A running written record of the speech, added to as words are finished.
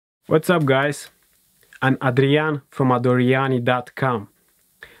What's up, guys? I'm Adrian from adoriani.com,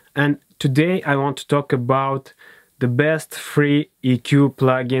 and today I want to talk about the best free EQ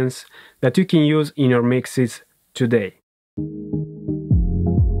plugins that you can use in your mixes today.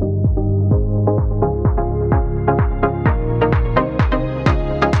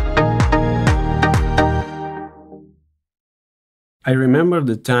 I remember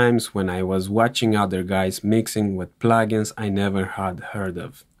the times when I was watching other guys mixing with plugins I never had heard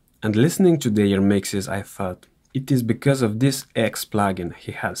of. And listening to their mixes, I thought, it is because of this X plugin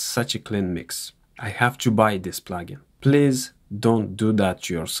he has such a clean mix. I have to buy this plugin. Please don't do that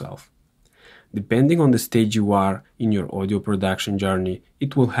to yourself. Depending on the stage you are in your audio production journey,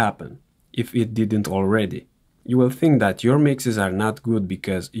 it will happen, if it didn't already. You will think that your mixes are not good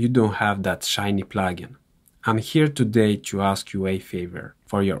because you don't have that shiny plugin. I'm here today to ask you a favor.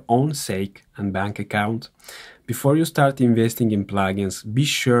 For your own sake and bank account, before you start investing in plugins, be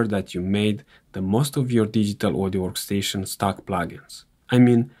sure that you made the most of your digital audio workstation stock plugins. I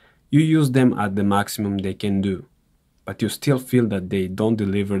mean, you use them at the maximum they can do, but you still feel that they don't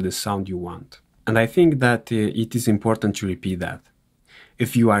deliver the sound you want. And I think that it is important to repeat that.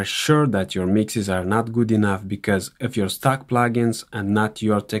 If you are sure that your mixes are not good enough because of your stock plugins and not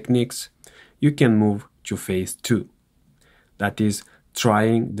your techniques, you can move to phase 2. That is,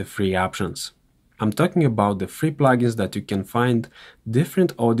 trying the free options. I'm talking about the free plugins that you can find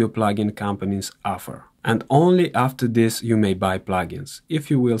different audio plugin companies offer. And only after this you may buy plugins,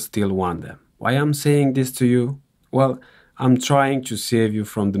 if you will still want them. Why I'm saying this to you? Well, I'm trying to save you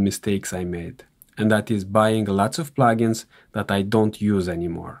from the mistakes I made. And that is buying lots of plugins that I don't use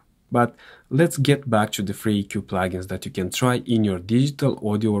anymore. But let's get back to the free EQ plugins that you can try in your digital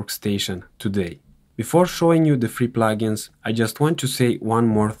audio workstation today. Before showing you the free plugins, I just want to say one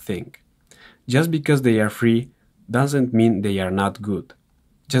more thing. Just because they are free doesn't mean they are not good.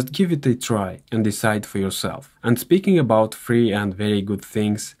 Just give it a try and decide for yourself. And speaking about free and very good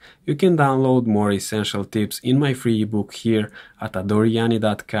things, you can download more essential tips in my free ebook here at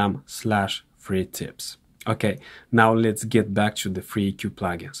adoriani.com/free tips. Okay, now let's get back to the free EQ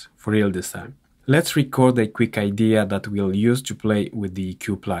plugins, for real this time. Let's record a quick idea that we'll use to play with the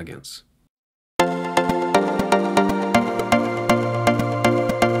EQ plugins.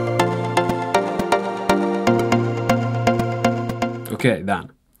 Okay, done.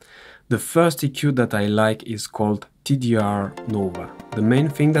 The first EQ that I like is called TDR Nova. The main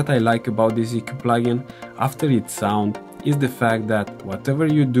thing that I like about this EQ plugin, after its sound, is the fact that whatever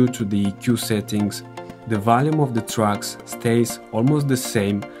you do to the EQ settings, the volume of the tracks stays almost the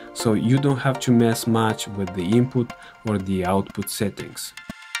same, so you don't have to mess much with the input or the output settings.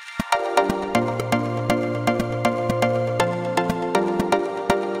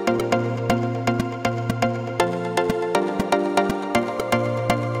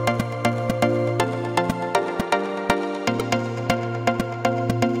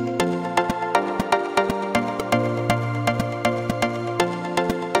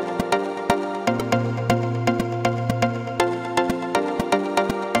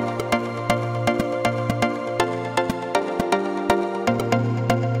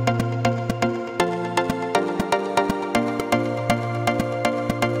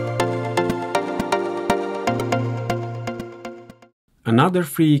 Another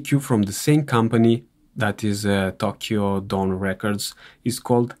free EQ from the same company, that is Tokyo Dawn Records, is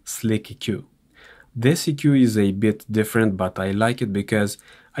called Slick EQ. This EQ is a bit different, but I like it because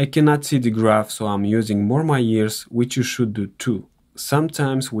I cannot see the graph, so I'm using more my ears, which you should do too.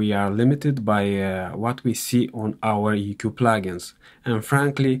 Sometimes we are limited by what we see on our EQ plugins, and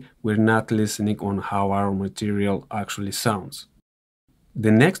frankly, we're not listening on how our material actually sounds.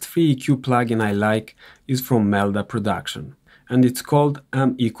 The next free EQ plugin I like is from Melda Production, and it's called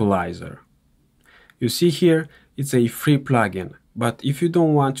Equalizer. You see here, it's a free plugin, but if you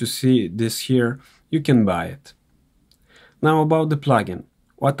don't want to see this here, you can buy it. Now about the plugin.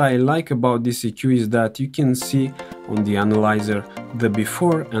 What I like about this EQ is that you can see on the analyzer the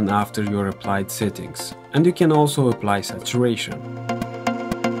before and after your applied settings, and you can also apply saturation.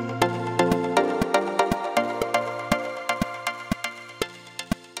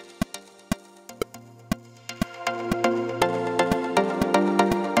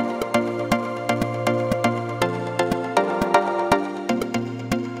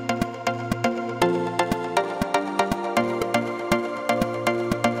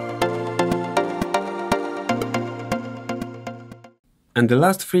 And the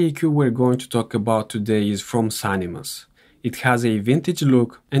last free EQ we're going to talk about today is from Sonimus. It has a vintage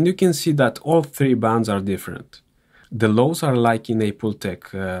look, and you can see that all three bands are different. The lows are like in a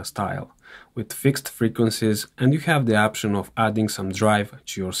Pultec style, with fixed frequencies, and you have the option of adding some drive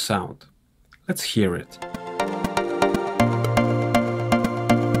to your sound. Let's hear it.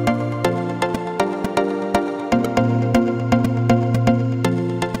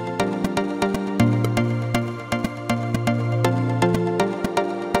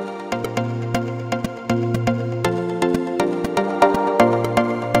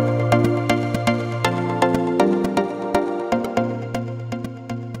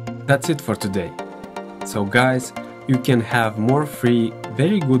 That's it for today. So guys, you can have more free,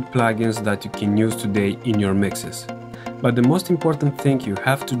 very good plugins that you can use today in your mixes. But the most important thing you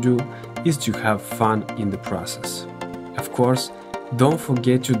have to do is to have fun in the process. Of course, don't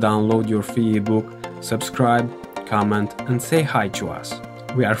forget to download your free ebook, subscribe, comment and say hi to us.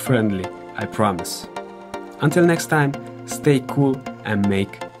 We are friendly, I promise. Until next time, stay cool and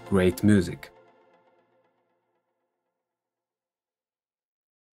make great music.